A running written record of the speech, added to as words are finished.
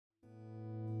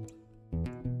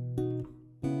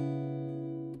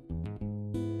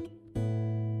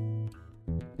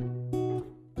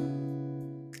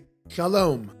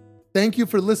Shalom. Thank you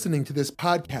for listening to this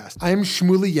podcast. I am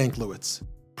Shmuley Yanklowitz,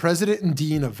 President and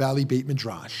Dean of Valley Beit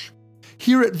Midrash.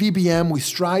 Here at VBM, we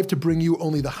strive to bring you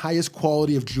only the highest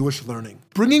quality of Jewish learning,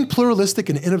 bringing pluralistic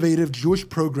and innovative Jewish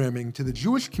programming to the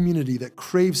Jewish community that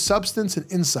craves substance and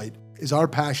insight is our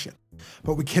passion.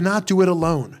 But we cannot do it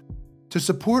alone. To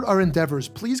support our endeavors,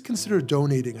 please consider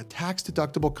donating a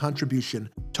tax-deductible contribution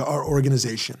to our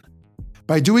organization.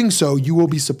 By doing so, you will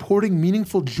be supporting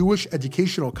meaningful Jewish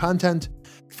educational content,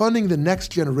 funding the next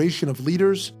generation of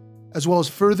leaders, as well as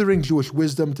furthering Jewish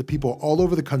wisdom to people all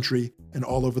over the country and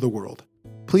all over the world.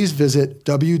 Please visit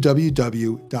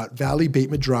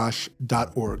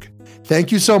www.valleybeitmidrash.org.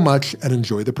 Thank you so much and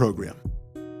enjoy the program.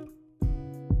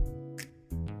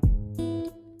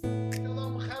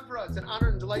 Shalom Chevra, it's an honor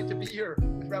and delight to be here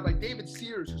with Rabbi David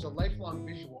Sears, who's a lifelong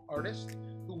visual artist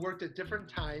who worked at different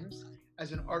times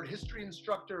as an art history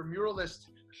instructor, muralist,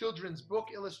 children's book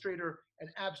illustrator, and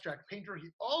abstract painter. He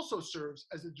also serves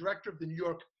as the director of the New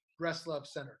York Breslov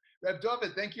Center. Reb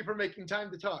David, thank you for making time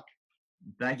to talk.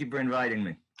 Thank you for inviting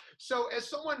me. So as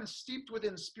someone steeped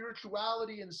within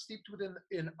spirituality and steeped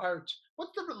in art,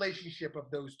 what's the relationship of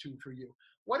those two for you?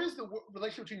 What is the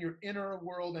relationship between your inner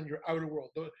world and your outer world?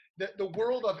 The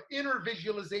world of inner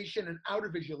visualization and outer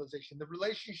visualization, the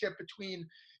relationship between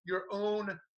your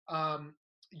own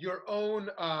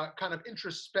kind of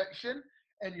introspection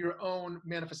and your own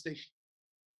manifestation.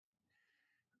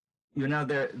 You know,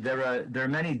 there are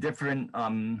many different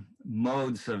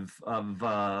modes of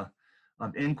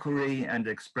inquiry and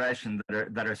expression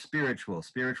that are spiritual.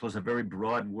 Spiritual is a very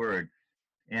broad word,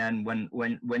 and when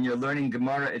you're learning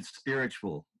Gemara, it's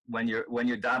spiritual. When you're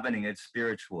davening, it's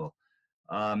spiritual.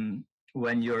 When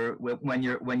you're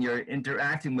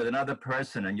interacting with another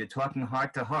person and you're talking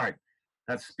heart to heart,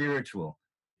 that's spiritual.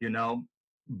 You know,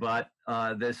 but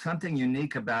there's something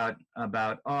unique about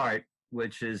art,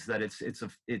 which is that it's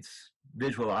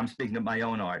visual. I'm speaking of my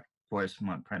own art, of course,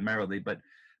 primarily, but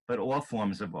all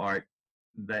forms of art.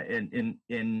 That in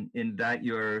that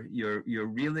you're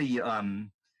really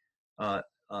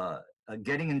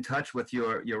getting in touch with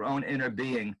your own inner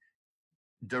being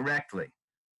directly,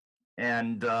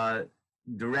 and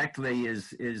directly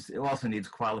is it also needs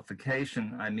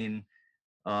qualification. I mean,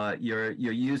 you're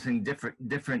using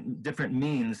different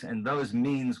means, and those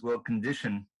means will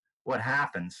condition what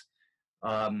happens.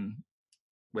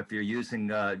 If you're using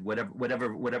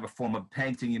whatever form of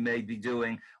painting you may be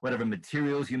doing, whatever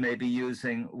materials you may be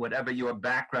using, whatever your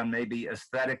background may be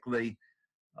aesthetically,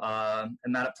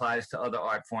 and that applies to other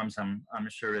art forms, I'm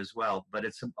sure as well. But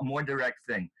it's a more direct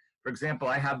thing. For example,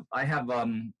 I have a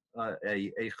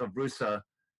chavrusa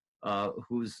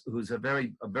who's a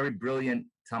very brilliant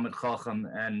Talmid Chacham,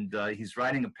 and he's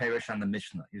writing a parish on the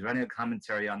Mishnah. He's writing a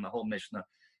commentary on the whole Mishnah.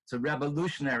 It's a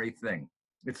revolutionary thing.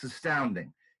 It's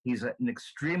astounding. He's an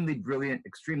extremely brilliant,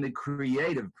 extremely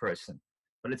creative person,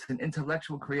 but it's an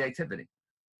intellectual creativity.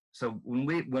 So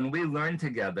when we learn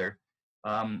together,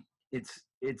 it's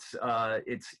a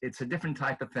different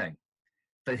type of thing.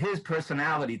 But his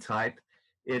personality type,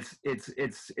 it's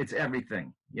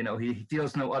everything. You know, he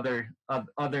feels no other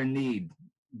need.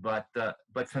 But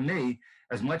for me,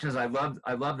 as much as I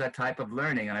love that type of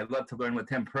learning, and I love to learn with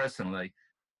him personally,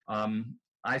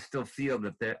 I still feel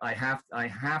that I have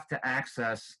to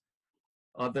access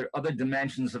other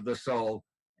dimensions of the soul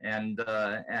and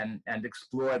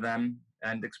explore them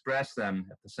and express them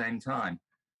at the same time.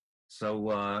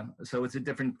 So it's a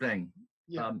different thing.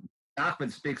 Yeah.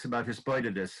 Ahmed speaks about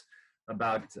hispoidus,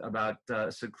 about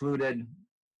secluded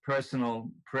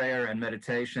personal prayer and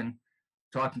meditation,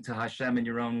 talking to Hashem in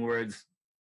your own words,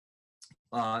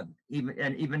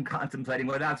 even contemplating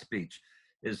without speech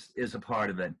is a part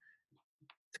of it.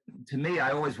 To me,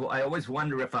 I always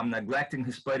wonder if I'm neglecting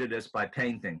hispoidus by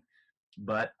painting,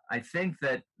 but I think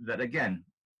that again,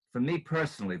 for me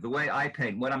personally, the way I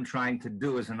paint, what I'm trying to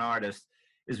do as an artist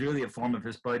is really a form of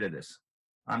hispoidus.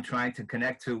 I'm trying to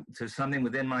connect to something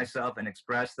within myself and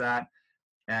express that,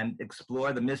 and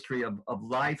explore the mystery of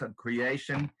life, of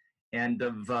creation, and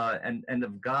of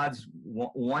God's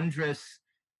wondrous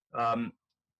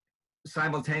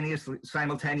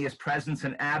simultaneous presence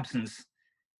and absence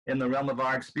in the realm of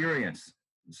our experience.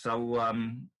 So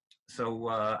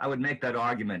I would make that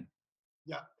argument.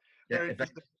 Yeah. If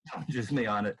that challenges me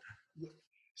on it.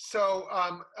 So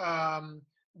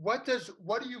what do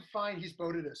you find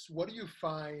hispoidus? What do you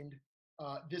find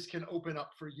this can open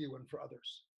up for you and for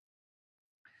others?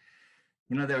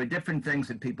 You know, there are different things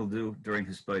that people do during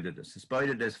hispoidus.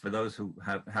 Hispoidus, for those who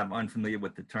have unfamiliar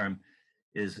with the term,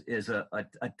 is a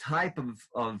type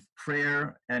of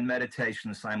prayer and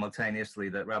meditation simultaneously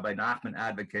that Rabbi Nachman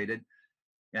advocated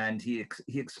and he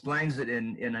explains it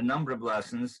in a number of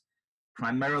lessons,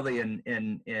 primarily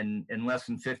in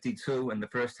lesson 52 in the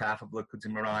first half of Likutei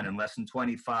Moharan, and lesson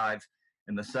 25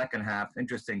 in the second half.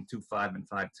 Interesting, 2.5 and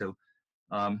 5.2,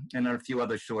 and a few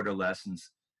other shorter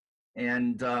lessons.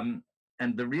 And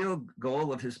the real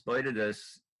goal of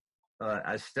Hisbodedus,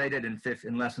 as stated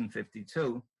in lesson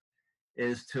 52,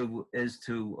 is to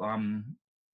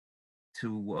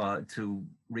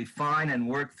refine and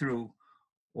work through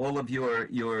all of your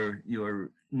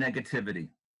negativity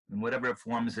in whatever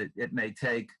forms it may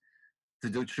take, to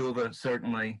do tshuva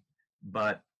certainly,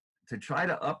 but to try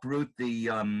to uproot the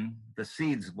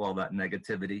seeds of all that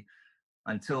negativity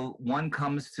until one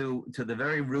comes to the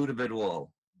very root of it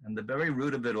all. And the very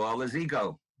root of it all is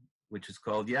ego, which is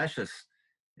called yeshus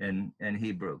in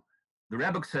Hebrew. The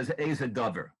Rebbe says eza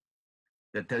dover,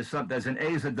 that there's an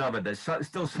eza dover, there's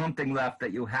still something left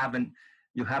that you haven't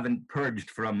purged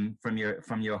from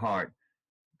your heart.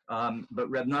 But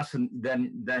Reb Nosson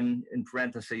then in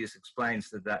parentheses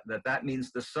explains that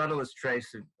means the subtlest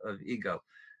trace of ego.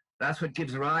 That's what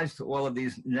gives rise to all of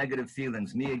these negative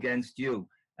feelings, me against you,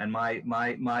 and my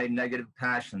negative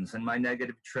passions and my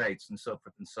negative traits, and so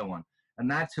forth and so on. And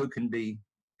that too can be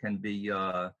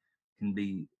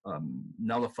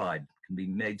nullified, can be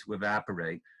made to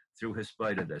evaporate through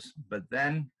Hisbodedus. But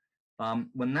then,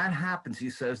 when that happens, he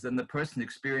says, then the person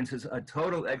experiences a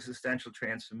total existential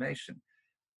transformation.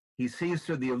 He sees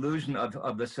through the illusion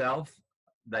of the self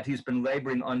that he's been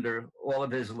laboring under all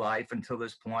of his life until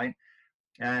this point,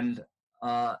 and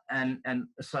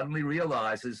suddenly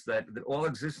realizes that all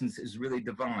existence is really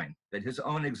divine, that his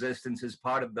own existence is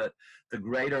part of the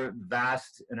greater,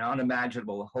 vast, and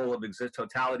unimaginable whole of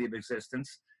totality of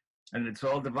existence, and it's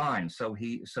all divine. So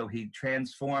he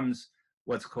transforms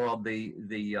what's called the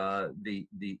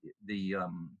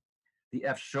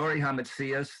Efshori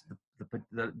Hametzias,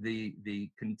 the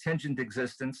contingent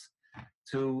existence,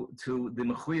 to the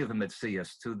Mechuyev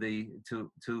Hametzias, to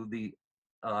the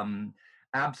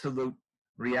absolute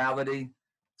reality,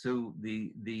 to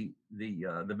the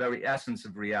very essence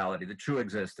of reality, the true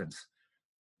existence.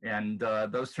 And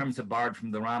those terms are borrowed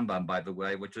from the Rambam, by the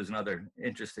way, which is another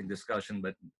interesting discussion,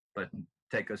 but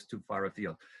take us too far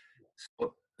afield.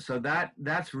 So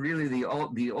that's really the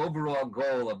overall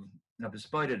goal of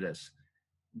Hisbodedus.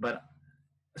 But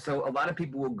so a lot of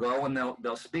people will go and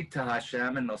they'll speak to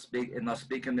Hashem, and they'll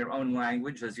speak in their own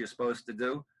language, as you're supposed to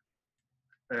do,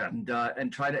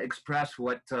 and try to express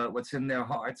what's in their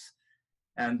hearts,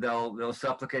 and they'll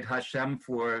supplicate Hashem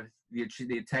for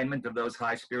the attainment of those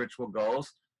high spiritual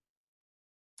goals,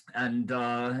 and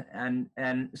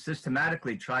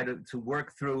systematically try to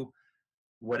work through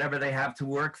whatever they have to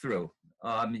work through,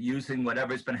 using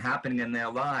whatever's been happening in their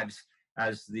lives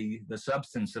as the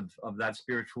substance of that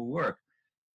spiritual work.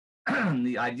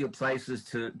 The ideal place is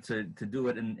to do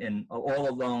it in all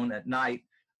alone at night,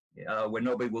 where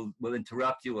nobody will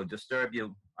interrupt you or disturb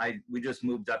you. We just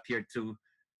moved up here to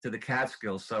the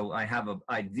Catskills, so I have an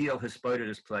ideal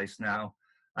Hisbodedus place now.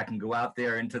 I can go out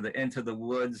there into the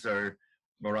woods, or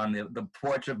on the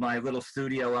porch of my little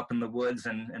studio up in the woods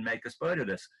and make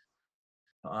Hisbodedus.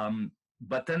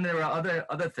 But then there are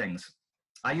other things.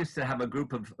 I used to have a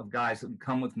group of guys that would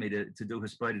come with me to do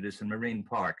Hisbodedus in Marine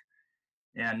Park,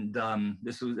 and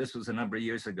this was a number of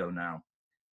years ago now.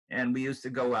 And we used to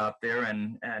go out there,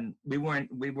 and we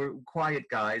were quiet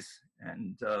guys,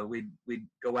 and we'd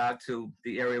go out to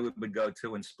the area we would go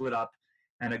to and split up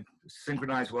and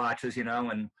synchronize watches,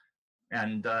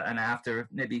 and after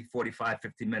maybe 45,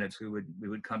 50 minutes, we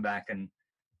would come back and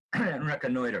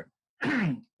reconnoiter.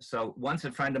 So once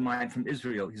a friend of mine from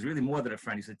Israel, he's really more than a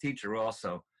friend, he's a teacher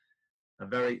also, a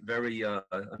very, very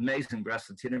amazing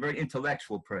breastfeeder, and a very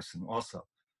intellectual person also,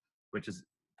 which is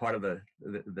part of the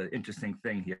interesting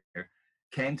thing here,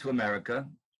 came to America,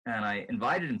 and I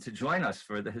invited him to join us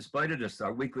for the Hisbodedus,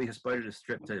 our weekly Hisbodedus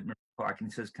trip to Marine Park.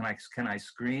 And he says, can I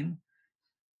scream?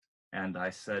 And I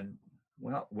said,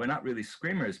 well, we're not really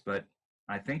screamers, but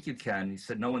I think you can. He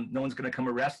said, no one's going to come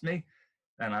arrest me?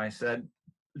 And I said,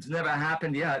 it's never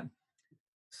happened yet.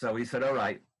 So he said, all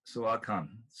right, so I'll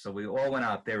come. So we all went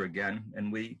out there again,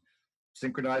 and we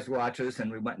synchronized watches,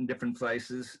 and we went in different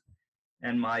places.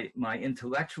 And my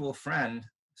intellectual friend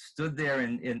stood there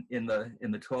in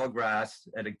the tall grass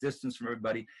at a distance from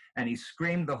everybody, and he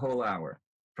screamed the whole hour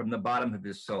from the bottom of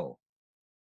his soul.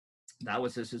 That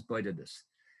was his Hisbodedus.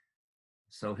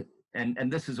 So,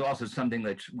 and this is also something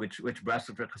which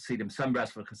Breslov Hasidim, some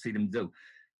Breslov Hasidim do,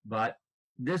 but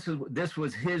this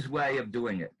was his way of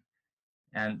doing it,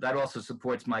 and that also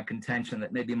supports my contention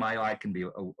that maybe my art can be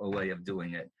a way of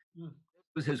doing it.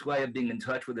 Was his way of being in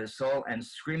touch with his soul and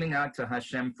screaming out to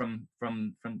Hashem from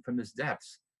his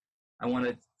depths. I want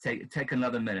to take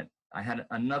another minute. I had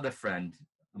another friend,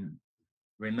 I'm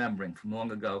remembering from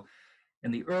long ago,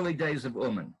 in the early days of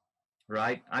Uman,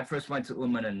 right? I first went to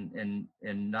Uman in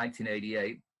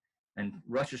 1988, and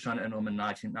Rosh Hashanah in Uman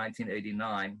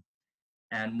 1989.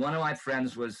 And one of my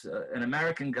friends was an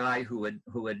American guy who had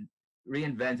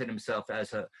reinvented himself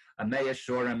as a Meah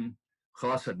Shorim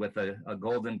chassid with a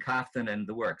golden kaftan and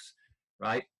the works,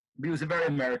 right? He was a very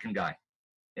American guy,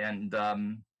 and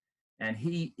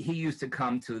he used to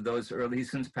come to those early.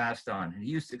 He's since passed on. He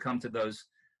used to come to those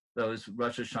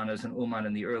Rosh Hashanahs in Uman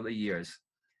in the early years,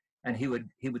 and he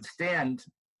would stand.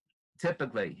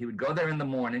 Typically, he would go there in the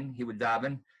morning. He would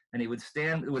daven, and he would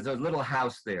stand. There was a little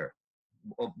house there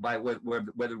by where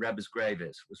the Rebbe's grave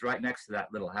is. It was right next to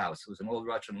that little house. It was an old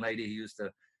Russian lady who used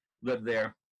to live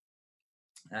there.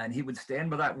 And he would stand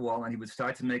by that wall and he would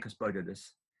start to make his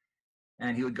bodhidus.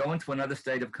 And he would go into another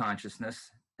state of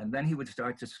consciousness, and then he would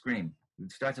start to scream. He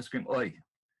would start to scream, oi,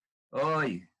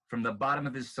 oi, from the bottom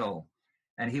of his soul.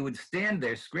 And he would stand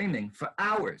there screaming for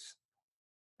hours.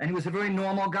 And he was a very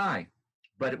normal guy.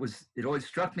 But it always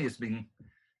struck me as being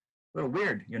a little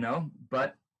weird,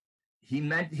 but he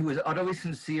was utterly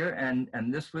sincere, and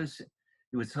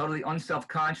he was totally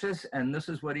unself-conscious, and this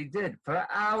is what he did for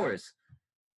hours.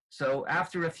 So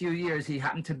after a few years, he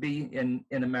happened to be in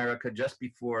America just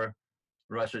before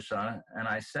Rosh Hashanah, and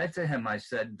I said to him,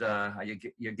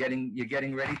 you're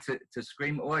getting ready to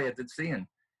scream Oy at the Tzion.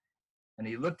 And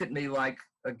he looked at me like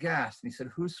aghast, and he said,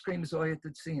 who screams Oy at the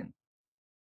Tzion?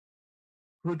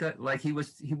 Who does? Like he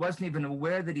wasn't even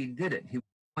aware that he did it. He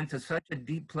went to such a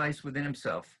deep place within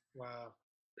himself. Wow.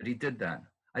 That he did that.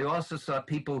 I also saw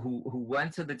people who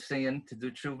went to the Tzion to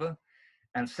do tshuva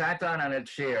and sat down on a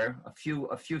chair a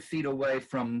few feet away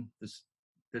from this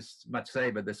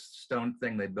matzeba, this stone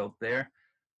thing they built there,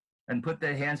 and put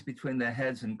their hands between their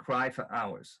heads and cry for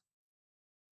hours.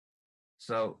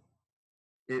 So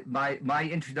my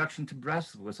introduction to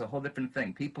Breslov was a whole different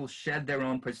thing. People shed their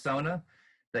own persona,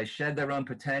 they shed their own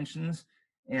pretensions,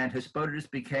 and Hisbodedus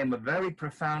became a very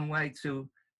profound way to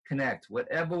connect,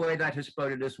 whatever way that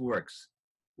Hisbodedus works,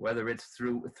 whether it's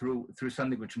through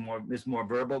something which is more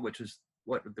verbal, which is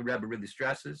what the Rebbe really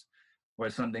stresses, or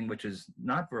something which is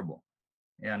not verbal.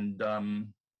 And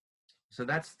so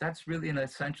that's really an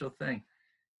essential thing.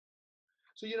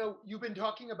 So, you've been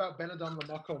talking about Ben Adam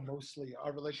Lamako mostly,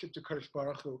 our relationship to Kadosh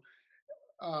Baruch Hu.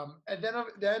 And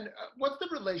then what's the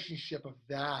relationship of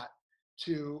that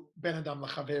to Ben Adam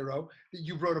L'Chavero?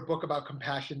 You wrote a book about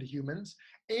compassion to humans,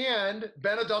 and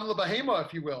Ben Adam L'Bahema,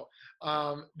 if you will,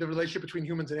 the relationship between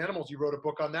humans and animals. You wrote a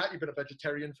book on that. You've been a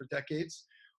vegetarian for decades.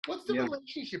 What's the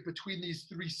relationship between these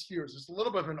three spheres? It's a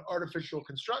little bit of an artificial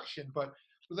construction, but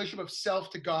relationship of self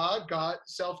to God,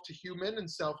 self to human,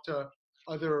 and self to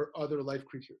other life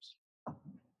creatures.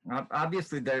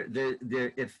 Obviously,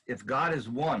 if God is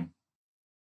one,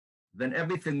 then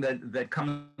everything that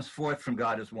comes forth from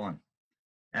God is one.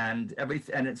 And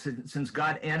since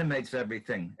God animates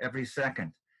everything every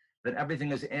second, then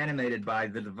everything is animated by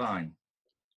the divine,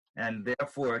 and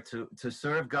therefore to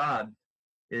serve God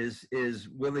is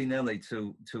willy-nilly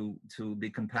to be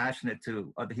compassionate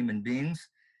to other human beings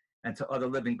and to other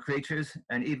living creatures,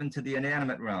 and even to the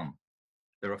inanimate realm.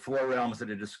 There are 4 realms that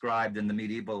are described in the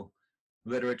medieval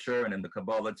literature and in the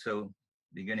Kabbalah too,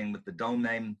 beginning with the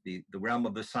domain, the realm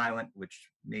of the silent, which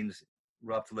means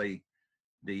roughly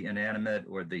the inanimate,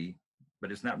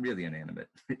 but it's not really inanimate.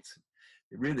 It's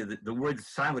really the word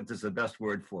silent is the best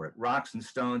word for it. Rocks and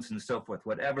stones and so forth,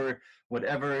 whatever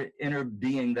inner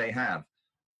being they have.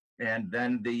 And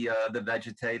then the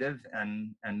vegetative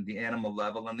and the animal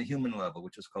level and the human level,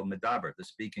 which is called medaber, the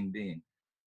speaking being.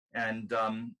 And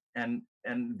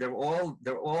they're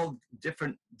all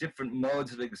different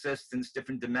modes of existence,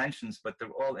 different dimensions, but they're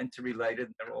all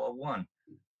interrelated. They're all one.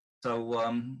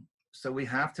 So we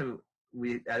have to,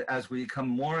 as we become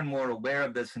more and more aware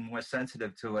of this and more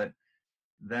sensitive to it,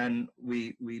 then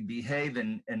we behave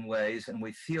in ways and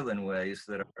we feel in ways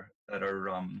that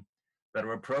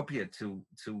are appropriate to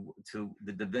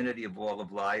the divinity of all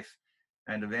of life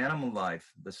and of animal life,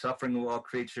 the suffering of all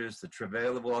creatures, the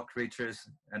travail of all creatures,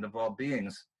 and of all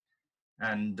beings.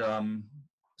 And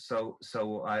so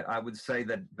I would say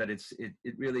that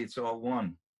it's all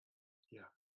one.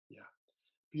 Yeah.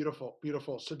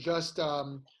 Beautiful. So just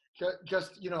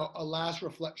a last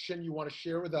reflection you want to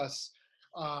share with us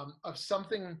of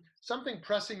something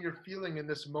pressing you're feeling in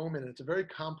this moment. It's a very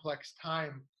complex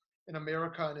time in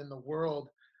America and in the world.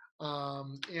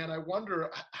 And I wonder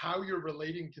how you're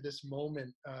relating to this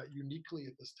moment uniquely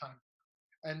at this time.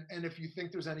 And if you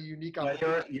think there's any unique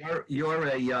opportunity.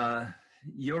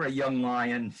 you're a young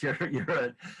lion.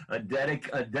 You're a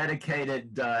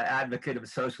dedicated advocate of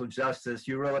social justice.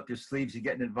 You roll up your sleeves. You're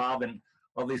getting involved in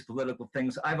all these political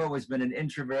things. I've always been an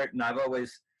introvert, and I've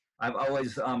always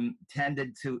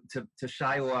tended to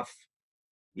shy off,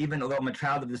 even though I'm a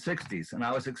child of the '60s, and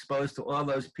I was exposed to all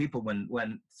those people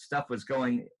when stuff was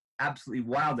going absolutely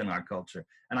wild in our culture.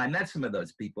 And I met some of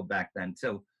those people back then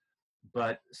too.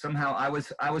 But somehow I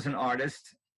was an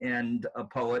artist and a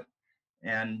poet,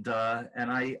 and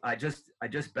I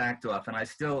just backed off, and I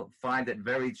still find it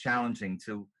very challenging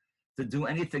to do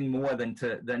anything more than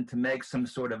to make some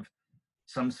sort of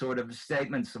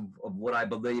statements of what I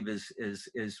believe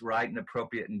is right and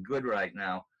appropriate and good right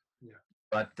now. Yeah.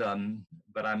 But I'm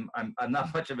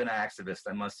not much of an activist,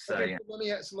 I must say.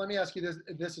 Okay, so let me ask you this.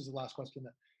 This is the last question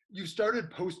then. You started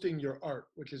posting your art,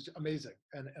 which is amazing,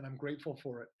 and I'm grateful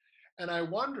for it. And I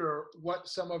wonder what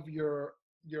some of your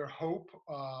hope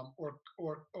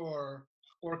or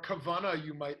kavana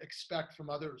you might expect from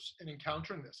others in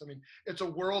encountering this. I mean, it's a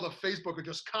world of Facebook of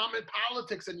just comment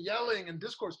politics and yelling and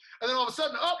discourse, and then all of a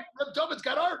sudden, oh, Reb David's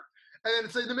got art, and then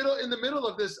it's in the middle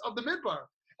of the midbar.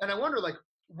 And I wonder, like,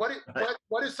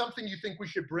 what is something you think we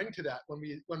should bring to that when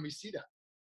we see that?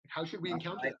 How should we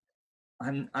encounter it?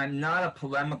 I'm not a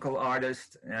polemical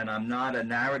artist, and I'm not a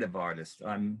narrative artist.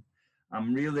 I'm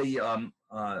really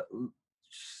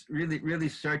really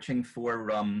searching for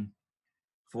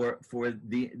the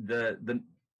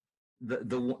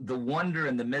wonder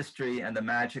and the mystery and the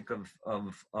magic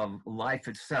of life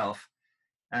itself.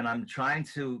 And I'm trying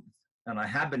to, and I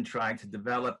have been trying to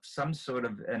develop some sort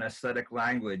of an aesthetic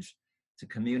language to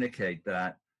communicate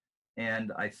that.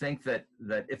 And I think that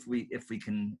if we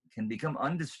can become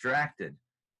undistracted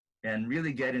and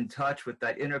really get in touch with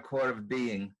that inner core of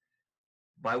being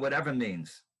by whatever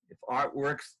means. If art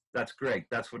works, that's great.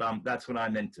 That's what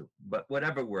I'm into. But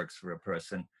whatever works for a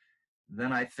person,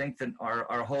 then I think that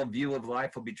our whole view of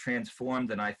life will be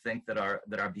transformed, and I think that our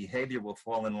behavior will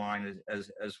fall in line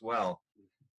as well.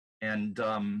 And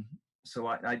so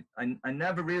I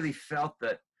never really felt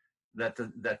that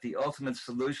the ultimate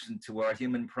solution to our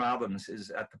human problems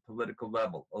is at the political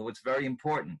level. Although it's very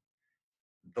important.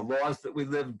 The laws that we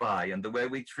live by and the way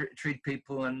we treat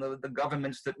people and the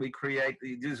governments that we create,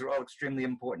 these are all extremely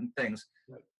important things.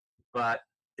 Right. But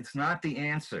it's not the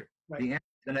answer. Right. The answer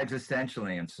is an existential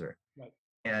answer. Right.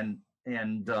 And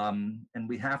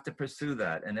we have to pursue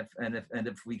that. And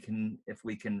if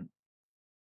we can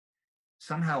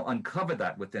somehow uncover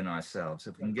that within ourselves,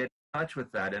 if we can get in touch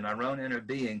with that in our own inner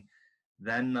being,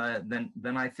 then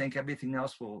I think everything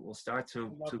else will start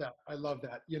to. I love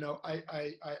that. You know,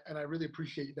 I really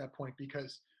appreciate that point,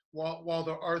 because while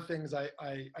there are things I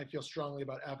feel strongly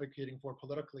about advocating for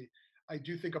politically, I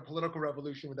do think a political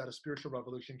revolution without a spiritual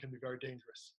revolution can be very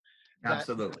dangerous.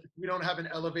 Absolutely. We don't have an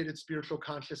elevated spiritual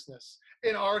consciousness,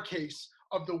 in our case,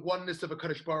 of the oneness of a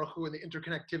Kadosh Baruch Hu and the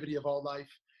interconnectivity of all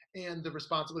life and the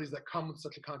responsibilities that come with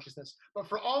such a consciousness. But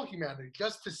for all humanity,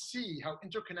 just to see how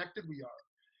interconnected we are,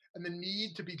 and the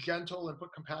need to be gentle and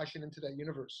put compassion into that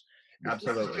universe.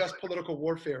 Absolutely. If this is just political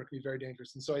warfare, it can be very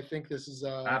dangerous. And so I think this is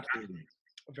a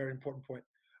very important point.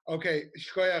 Okay,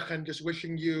 shkoyach, and just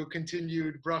wishing you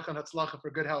continued bracha and hatzlacha for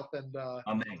good health and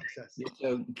success.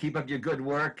 So keep up your good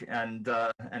work, and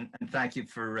thank you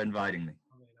for inviting me.